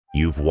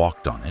You've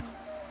walked on it,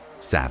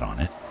 sat on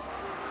it,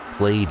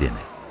 played in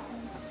it.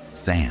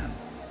 Sand.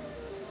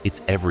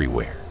 It's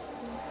everywhere.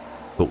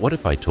 But what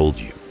if I told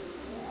you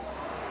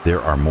there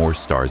are more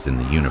stars in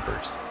the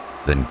universe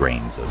than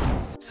grains of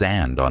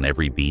sand on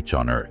every beach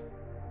on Earth?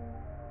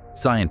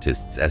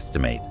 Scientists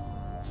estimate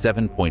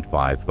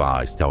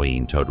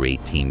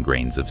 7.55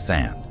 grains of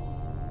sand.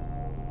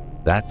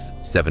 That's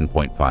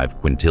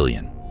 7.5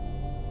 quintillion.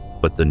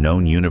 But the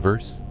known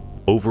universe?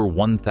 Over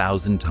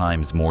 1,000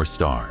 times more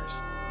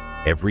stars.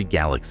 Every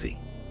galaxy,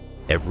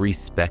 every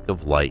speck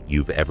of light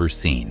you've ever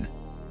seen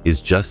is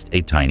just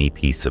a tiny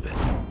piece of it.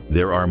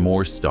 There are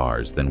more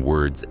stars than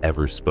words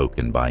ever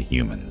spoken by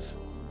humans,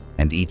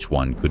 and each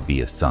one could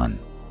be a sun,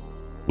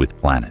 with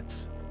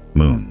planets,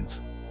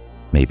 moons,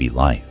 maybe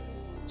life.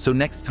 So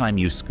next time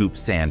you scoop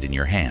sand in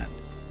your hand,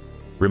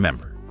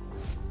 remember,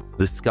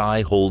 the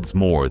sky holds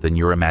more than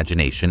your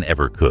imagination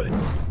ever could.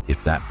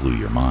 If that blew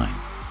your mind,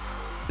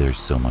 there's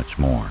so much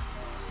more.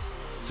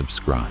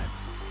 Subscribe,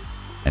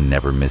 and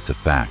never miss a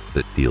fact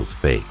that feels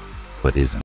fake, but isn't.